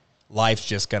do, life's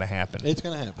just going to happen. It's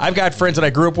going to happen. I've got friends that I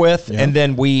grew up with, Yeah. and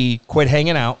then we quit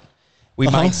hanging out. We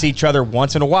might see each other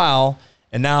once in a while,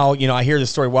 and now, I hear the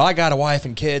story, well, I got a wife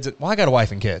and kids. Well, I got a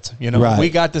wife and kids. Right. We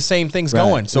got the same things Right,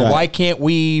 going. So right. why can't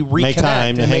we reconnect Make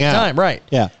time to and hang make out. time? Right.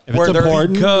 Yeah. If Where it's there-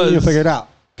 important, because- you'll figure it out.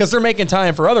 because they're making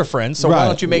time for other friends. So why Right,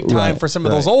 don't you make time right, for some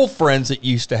of those right. old friends that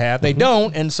you used to have? They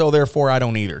don't, and so therefore I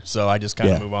don't either. So I just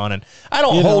kind of Yeah. move on, and I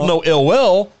don't hold no ill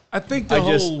will. I think the I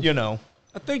whole, just, you know,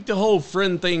 I think the whole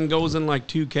friend thing goes in like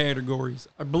two categories.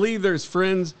 I believe there's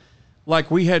friends, like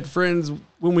we had friends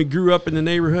when we grew up in the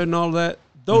neighborhood and all that.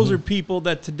 Those are people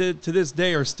that to this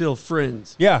day are still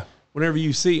friends. yeah, Whenever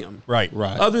you see them. right.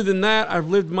 Other than that, I've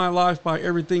lived my life by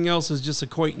everything else is just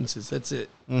acquaintances. That's it.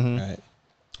 Right.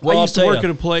 Well, I used I'll to tell work ya.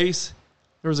 at a place.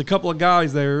 There was a couple of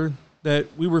guys there that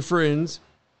we were friends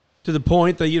to the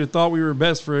point that you'd have thought we were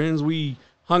best friends. We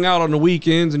hung out on the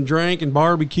weekends and drank and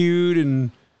barbecued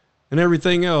and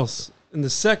everything else. And the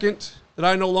second that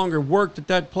I no longer worked at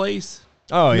that place,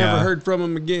 Oh yeah. never heard from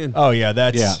them again. Oh yeah,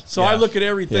 that's Yeah. So I look at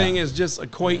everything as just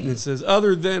acquaintances,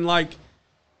 other than like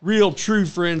real true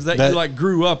friends that you like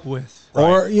grew up with.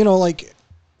 Or, like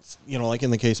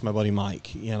in the case of my buddy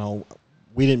Mike,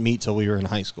 we didn't meet till we were in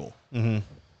high school. Mm-hmm.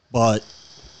 But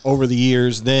over the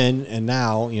years then and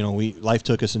now, life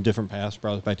took us in different paths,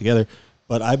 brought us back together.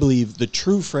 But I believe the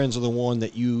true friends are the one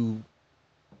that you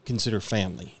consider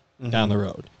family down the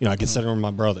road. I consider them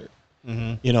my brother.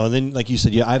 Mm-hmm. And then, like you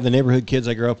said, I have the neighborhood kids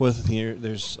I grew up with.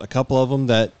 There's a couple of them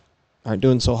that aren't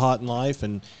doing so hot in life,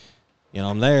 and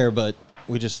I'm there, but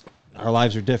our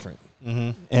lives are different.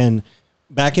 Mm-hmm. And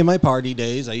back in my party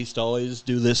days, I used to always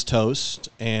do this toast,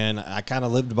 and I kind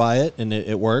of lived by it, and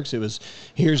it works. It was,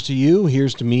 here's to you,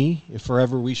 here's to me. If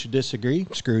forever we should disagree,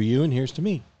 screw you, and here's to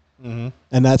me. Mm-hmm.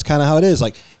 And that's kind of how it is.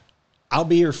 Like, I'll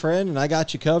be your friend, and I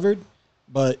got you covered.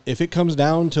 But if it comes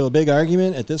down to a big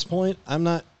argument at this point, I'm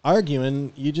not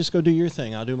arguing. You just go do your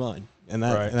thing. I'll do mine. And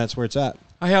that's where it's at.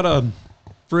 I had a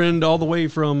friend all the way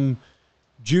from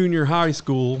junior high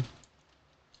school.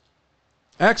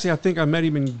 Actually, I think I met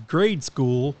him in grade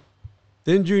school,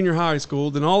 then junior high school,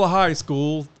 then all of high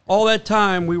school. All that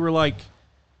time, we were like,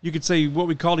 you could say what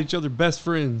we called each other best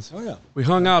friends. Oh, yeah. We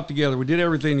hung out together. We did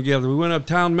everything together. We went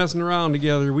uptown messing around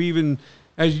together. We even,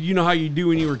 as you know how you do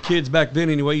when you were kids back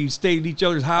then anyway, you stayed at each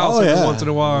other's house every once in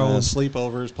a while.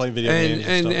 Sleepovers, play video games.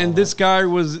 And this guy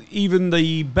was even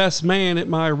the best man at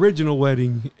my original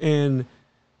wedding. And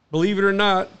believe it or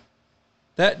not,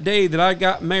 that day that I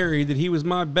got married, that he was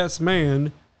my best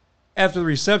man, after the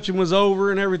reception was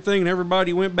over and everything and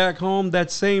everybody went back home,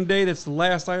 that same day, that's the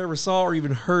last I ever saw or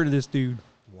even heard of this dude.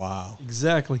 Wow.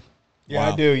 Exactly. Yeah,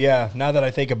 Wow. I do. Yeah. Now that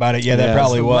I think about it, that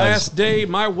probably The was. last day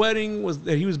my wedding was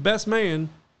that he was best man.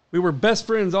 We were best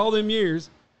friends all them years.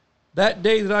 That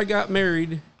day that I got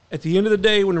married, at the end of the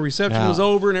day when the reception was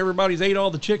over and everybody's ate all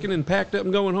the chicken and packed up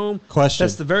and going home. Question.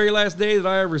 That's the very last day that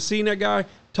I ever seen that guy,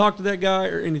 talked to that guy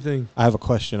or anything. I have a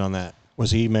question on that.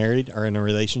 Was he married or in a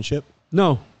relationship?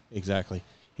 No. Exactly.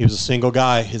 He was a single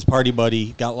guy. His party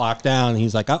buddy got locked down.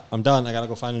 He's like, oh, I'm done. I got to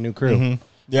go find a new crew. Mm-hmm.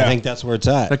 Yeah. I think that's where it's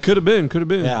at. That could have been.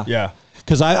 Yeah. Yeah.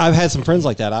 Because I've had some friends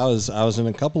like that. I was in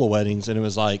a couple of weddings, and it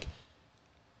was like,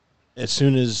 as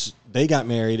soon as they got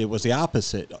married, it was the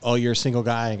opposite. Oh, you're a single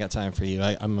guy. I ain't got time for you.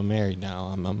 I'm married now.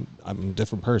 I'm a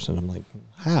different person. I'm like,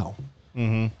 how?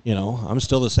 Mm-hmm. I'm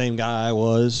still the same guy I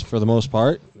was for the most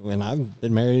part, and I've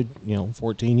been married,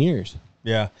 14 years.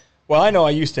 Yeah. Well, I know I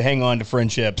used to hang on to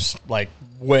friendships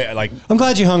I'm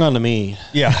glad you hung on to me.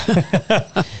 Yeah.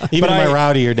 Even in my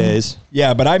rowdier days.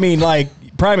 Yeah, but I mean,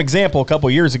 prime example, a couple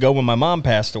years ago when my mom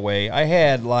passed away, I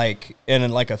had in a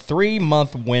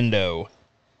 3-month window,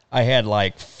 I had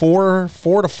 4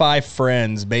 to 5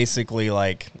 friends, basically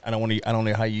I don't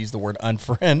know how you use the word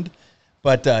unfriend,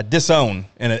 but disown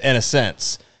in a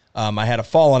sense. I had a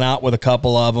falling out with a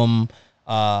couple of them.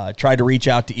 Tried to reach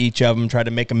out to each of them, tried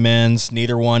to make amends.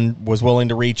 Neither one was willing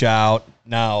to reach out.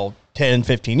 Now, 10,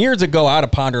 15 years ago, I'd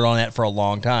have pondered on that for a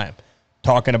long time.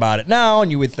 Talking about it now,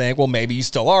 and you would think, well, maybe you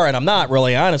still are, and I'm not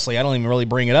really, honestly. I don't even really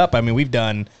bring it up. I mean, we've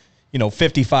done,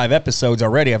 55 episodes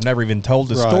already. I've never even told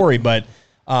the story, but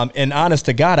and honest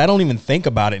to God, I don't even think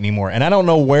about it anymore. And I don't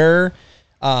know where,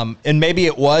 and maybe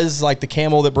it was like the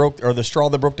camel that broke, or the straw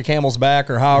that broke the camel's back,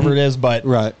 or however it is, but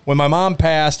when my mom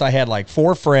passed, I had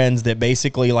 4 friends that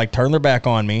basically turned their back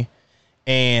on me,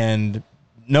 and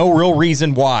no real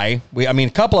reason why. A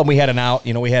couple of them we had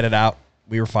it out.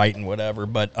 We were fighting, whatever.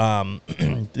 But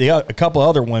a couple of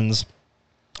other ones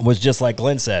was just like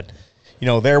Glenn said,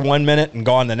 there 1 minute and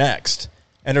gone the next.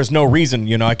 And there's no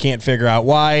reason, I can't figure out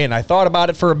why. And I thought about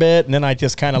it for a bit, and then I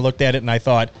just kind of looked at it and I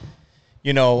thought,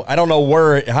 I don't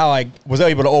know how I was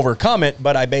able to overcome it,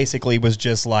 but I basically was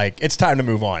just like, it's time to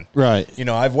move on. Right.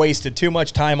 I've wasted too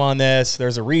much time on this.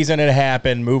 There's a reason it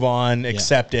happened. Move on,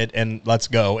 accept it, and let's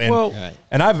go. And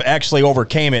and I've actually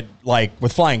overcame it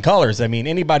with flying colors. I mean,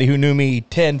 anybody who knew me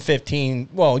 10, 15,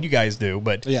 well, you guys do,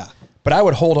 but But I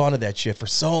would hold on to that shit for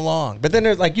so long. But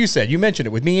then, like you said, you mentioned it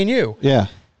with me and you. Yeah.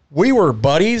 We were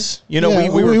buddies. You know, Yeah,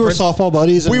 we were softball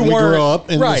buddies, and we grew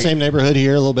up in the same neighborhood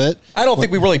here a little bit. I don't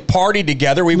think we really partied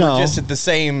together. We were just at the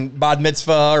same bat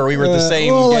mitzvah, or we were at the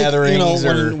same gatherings.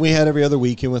 When we had every other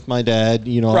weekend with my dad,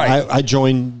 I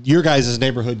joined your guys'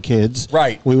 neighborhood kids.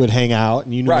 Right. We would hang out,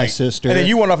 and you knew my sister. And then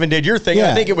you went off and did your thing.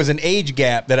 Yeah. I think it was an age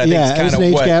gap that I think is kind of it was an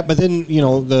age gap. But then,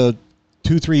 the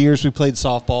 2-3 years we played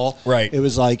softball. Right. It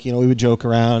was like, we would joke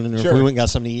around, and if we went and got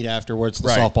something to eat afterwards, the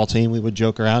softball team, we would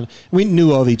joke around. We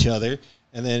knew of each other.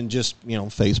 And then just,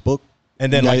 Facebook.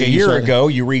 And then like a year ago,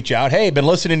 you reach out, hey, been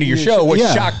listening to your show, which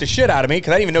shocked the shit out of me because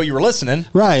I didn't even know you were listening.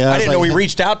 Right. I didn't know we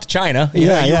reached out to China.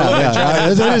 Yeah.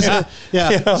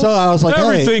 So I was like,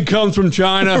 everything comes from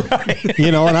China.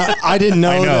 And I didn't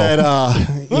know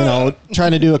that,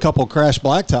 trying to do a couple crash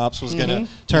blacktops was going to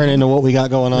turn into what we got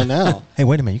going on now. Hey,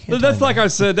 wait a minute. You can't That's like I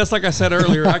said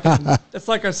earlier. I can.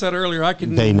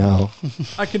 They know.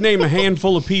 I can name a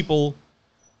handful of people,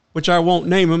 which I won't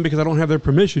name them because I don't have their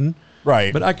permission.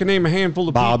 Right. But I can name a handful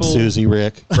of Bob, people. Susie,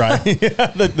 Rick. Right.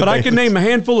 But I can name a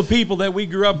handful of people that we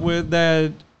grew up with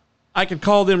that I could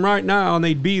call them right now and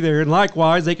they'd be there. And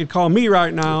likewise, they could call me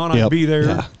right now and I'd be there.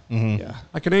 Yeah. Mm-hmm. Yeah.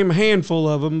 I can name a handful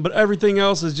of them, but everything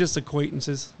else is just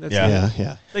acquaintances. That's it.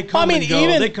 Yeah. They come and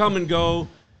go. They come and go.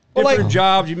 Different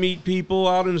jobs, you meet people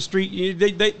out in the street.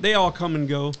 They all come and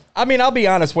go. I mean, I'll be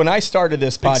honest. When I started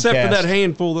this podcast, except for that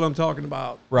handful that I'm talking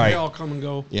about, right? They all come and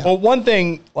go. Yeah. Well, one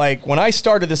thing, like when I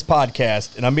started this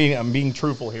podcast, and I'm being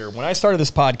truthful here. When I started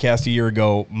this podcast a year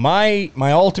ago, my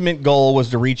ultimate goal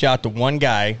was to reach out to one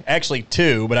guy, actually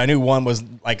two, but I knew one was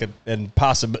like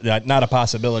not a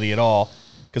possibility at all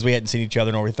because we hadn't seen each other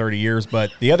in over 30 years.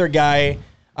 But the other guy,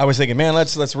 I was thinking, man,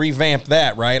 let's revamp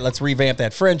that, right? Let's revamp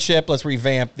that friendship. Let's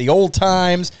revamp the old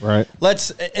times. Right.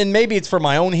 And maybe it's for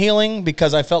my own healing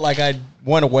because I felt like I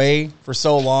went away for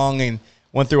so long and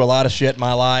went through a lot of shit in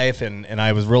my life. And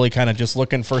I was really kind of just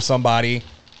looking for somebody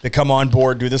to come on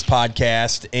board, do this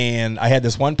podcast. And I had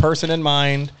this one person in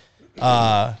mind,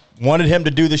 wanted him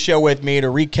to do the show with me to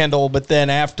rekindle. But then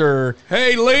after...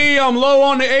 Hey, Lee, I'm low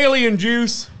on the alien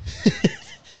juice.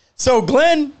 So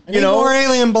Glenn, more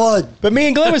alien blood. But me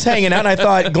and Glenn was hanging out, and I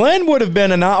thought Glenn would have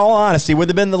been, in all honesty, would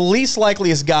have been the least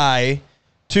likeliest guy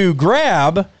to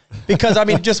grab because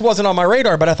it just wasn't on my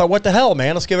radar. But I thought, what the hell,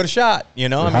 man? Let's give it a shot.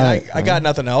 I got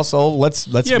nothing else, so let's.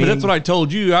 Yeah, but that's what I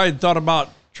told you. I had thought about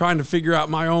trying to figure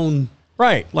out my own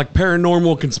like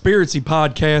paranormal conspiracy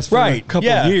podcast for a couple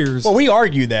of years. Well, we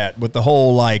argued that with the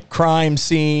whole like crime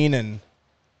scene and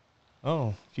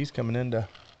she's coming into.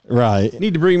 Right. You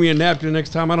need to bring me a napkin next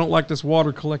time. I don't like this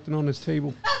water collecting on this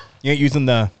table. You ain't using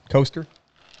the coaster?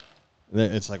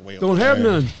 It's like way Don't have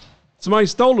none. Somebody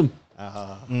stole them.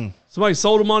 Somebody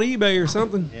sold them on eBay or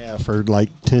something. Yeah, for like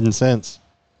 10 cents.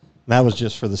 That was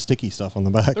just for the sticky stuff on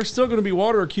the back. There's still going to be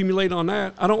water accumulating on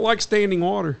that. I don't like standing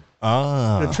water.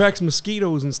 It attracts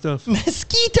mosquitoes and stuff.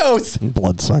 Mosquitoes!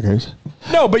 Bloodsuckers.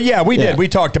 No, but we did. We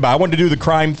talked about I wanted to do the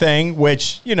crime thing,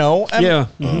 which, it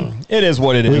is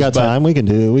what it is. We got time. We can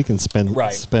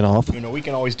spin off. We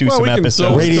can always do some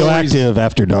episodes. Radioactive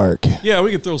After Dark. Yeah,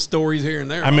 we can throw stories here and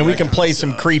there. We can play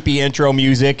some creepy intro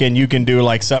music, and you can do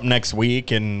like something next week,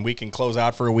 and we can close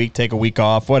out for a week, take a week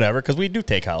off, whatever, because we do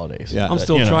take holidays. Yeah, I'm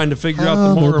still trying to figure out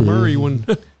the Maura Murray one.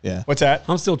 Yeah. What's that?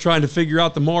 I'm still trying to figure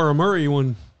out the Maura Murray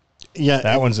one. Yeah,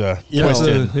 that one's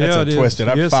twisted. That's twisted.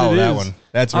 I followed that one.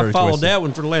 That's very twisted. I followed that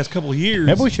one for the last couple of years.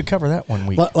 Maybe we should cover that one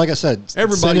week. Like I said,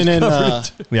 everybody's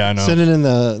covered it. Yeah, I know. Sending in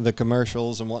the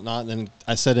commercials and whatnot, and then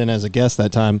I sat in as a guest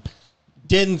that time.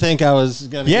 Didn't think I was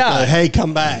gonna. Hey,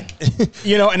 come back.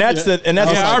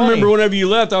 I remember whenever you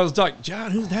left, I was like,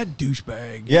 John, who's that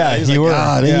douchebag? Yeah, he's like,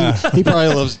 God, he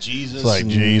probably loves Jesus. It's like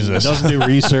Jesus doesn't do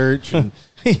research. And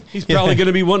he's probably going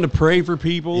to be wanting to pray for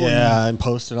people. Yeah, and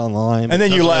post it online. And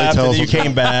then you left, and then you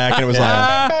came back, and it was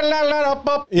like...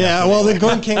 Yeah, well, then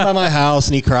Glenn came by my house,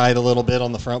 and he cried a little bit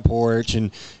on the front porch, and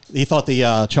he thought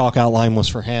the chalk outline was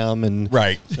for him, and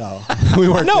so we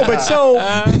weren't. No, so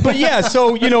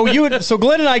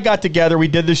Glenn and I got together. We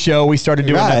did the show. We started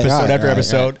doing episode after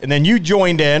episode, and then you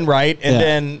joined in, right? And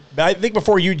then I think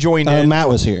before you joined in, Matt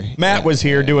was here. Matt was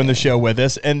here doing the show with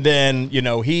us, and then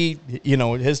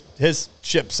his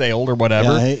ship sailed or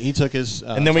whatever. Yeah, he took his.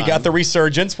 And then we got the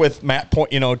resurgence with Matt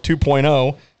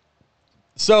 2.0.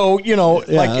 So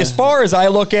like as far as I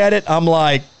look at it, I'm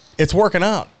like, it's working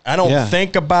out. I don't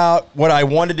think about what I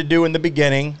wanted to do in the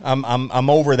beginning. I'm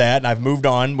over that, and I've moved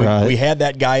on. We had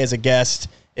that guy as a guest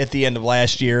at the end of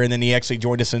last year, and then he actually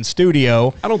joined us in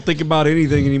studio. I don't think about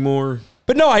anything anymore.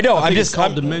 But no, I don't. I think I'm just it's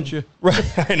called I'm, dementia.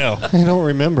 Right, I know. I don't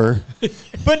remember.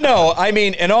 But no, I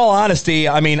mean, in all honesty,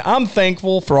 I mean, I'm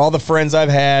thankful for all the friends I've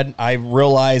had. I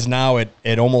realize now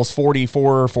at almost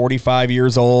 44, 45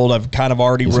 years old, I've kind of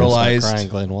already realized. Crying,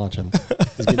 Glenn, watch him.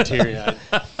 He's getting teary-eyed.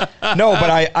 No,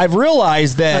 but I've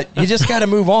realized that you just got to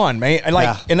move on, man.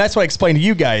 And that's what I explained to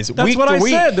you guys. That's what I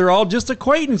said. They're all just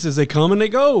acquaintances. They come and they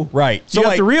go. Right. So you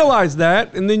have to realize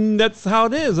that, and then that's how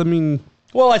it is. I mean.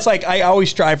 Well, it's like I always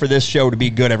strive for this show to be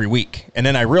good every week. And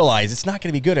then I realize it's not going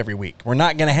to be good every week. We're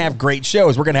not going to have great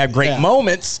shows. We're going to have great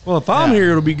moments. Well, if I'm here,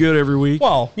 it'll be good every week.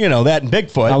 Well, you know, that and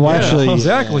Bigfoot.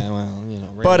 Exactly.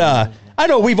 But I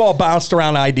know we've all bounced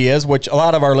around ideas, which a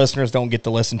lot of our listeners don't get to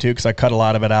listen to because I cut a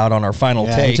lot of it out on our final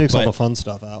take. He takes all the fun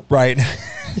stuff out. Right.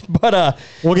 But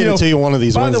we'll get it to you one of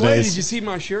these Wednesdays. By the way, did you see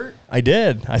my shirt? I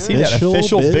did. I see that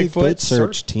official Bigfoot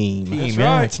search team. That's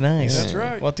yeah, right. it's nice. That's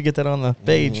right. We'll have to get that on the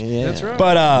page. Yeah. That's right.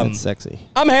 But that's sexy.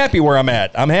 I'm happy where I'm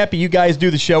at. I'm happy you guys do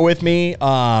the show with me.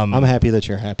 I'm happy that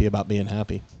you're happy about being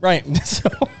happy. Right. So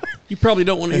you probably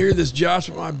don't want to hear this, Josh,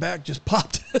 but my back just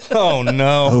popped. Oh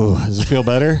no. Oh, does it feel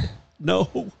better?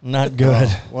 No. Not good.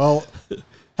 Well,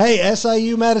 hey,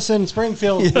 SIU, Madison,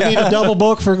 Springfield, we need a double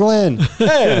book for Glenn.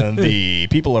 And the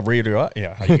people of Radio,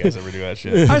 how you guys ever do that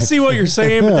shit? I see what you're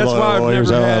saying, but that's why I've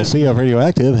never had. LLC of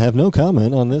Radioactive have no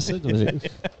comment on this.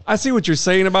 I see what you're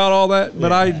saying about all that,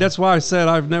 but that's why I said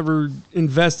I've never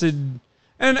invested,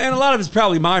 and a lot of it's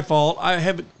probably my fault. I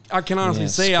can honestly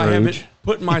say I haven't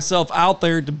put myself out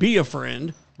there to be a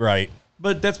friend. Right.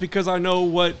 But that's because I know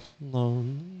what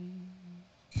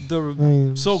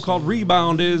the so-called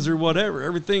rebound is or whatever.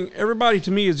 Everybody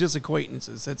to me is just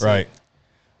acquaintances. That's right. It.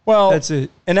 Well, that's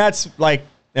it. And that's like,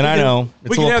 and I know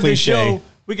it's a little cliche.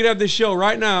 We could have this show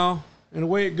right now, and the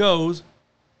way it goes,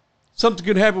 something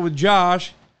could happen with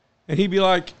Josh, and he'd be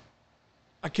like,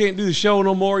 I can't do the show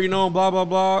no more, blah, blah,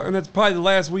 blah. And that's probably the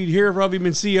last we'd hear of him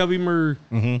and see of him. Or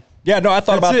Yeah, no, I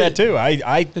thought about that too.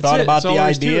 I thought about the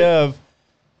idea of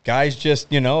guys just,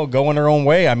 going their own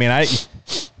way. I mean,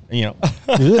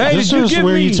 Hey, this is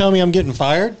where you tell me I'm getting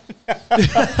fired?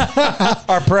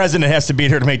 Our president has to be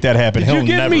here to make that happen. Did you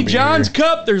give me John's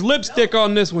cup? There's lipstick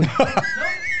on this one.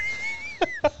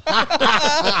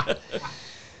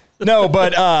 No,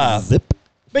 but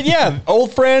yeah,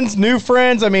 old friends, new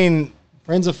friends. I mean,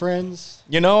 friends of friends.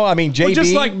 I mean, JB. Well,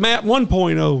 just like Matt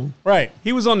 1.0. Right.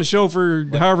 He was on the show for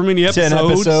however many episodes. 10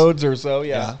 episodes or so,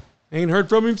 yeah. Ain't heard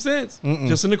from him since.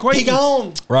 Just an acquaintance. He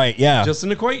gone. Right, yeah. Just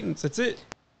an acquaintance. That's it.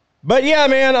 But yeah,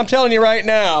 man, I'm telling you right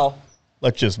now,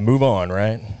 let's just move on,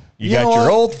 right? You got your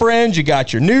old friends, you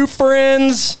got your new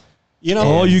friends.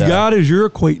 All you got is your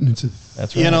acquaintances.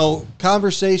 That's right.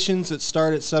 Conversations that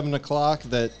start at 7 o'clock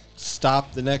that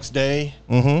stop the next day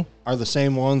are the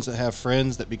same ones that have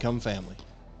friends that become family.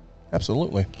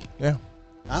 Absolutely. Yeah.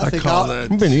 I think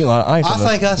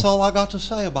that's all I got to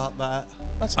say about that.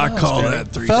 I call that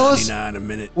 $3.99 a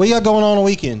minute. What you got going on a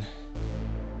weekend?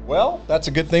 Well, that's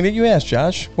a good thing that you asked,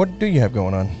 Josh. What do you have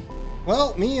going on?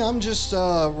 Well, I'm just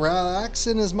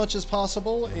relaxing as much as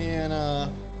possible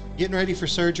and getting ready for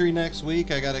surgery next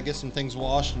week. I got to get some things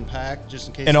washed and packed just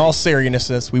in case. In all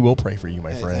seriousness, we will pray for you,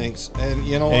 my friend. Thanks. And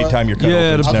you know anytime what?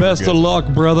 you're the best of luck,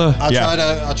 brother. I'll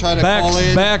try to call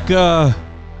in.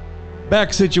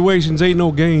 Back situations ain't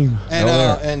no game.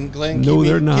 And Glenn,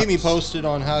 keep me posted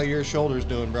on how your shoulder's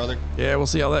doing, brother. Yeah, we'll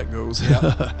see how that goes.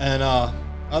 Yeah. And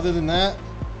other than that,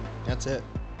 that's it.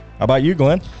 How about you,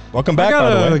 Glenn? Welcome back, by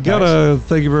the way.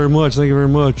 Thank you very much. Thank you very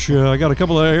much. I got a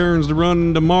couple of errands to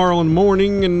run tomorrow in the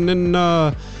morning, and then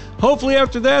hopefully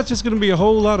after that, it's just going to be a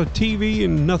whole lot of TV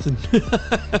and nothing.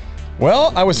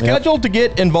 Well, I was scheduled to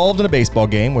get involved in a baseball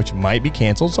game, which might be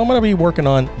canceled, so I'm going to be working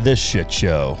on this shit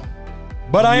show.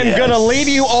 But I am going to leave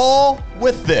you all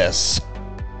with this.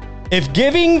 If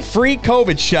giving free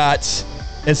COVID shots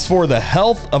is for the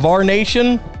health of our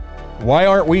nation, why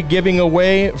aren't we giving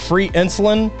away free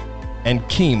insulin and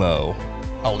chemo?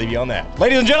 I'll leave you on that.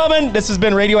 Ladies and gentlemen, this has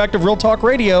been Radioactive Real Talk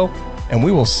Radio, and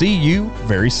we will see you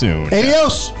very soon.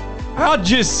 Adios. I'll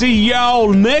just see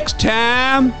y'all next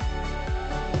time.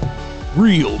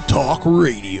 Real Talk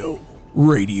Radio.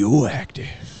 Radioactive.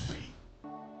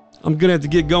 I'm going to have to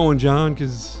get going, John,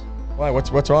 because... Why? What's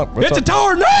wrong? It's a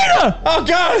tornado! Oh,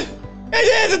 God! It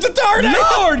is! It's a tornado!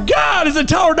 Lord God, it's a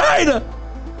tornado!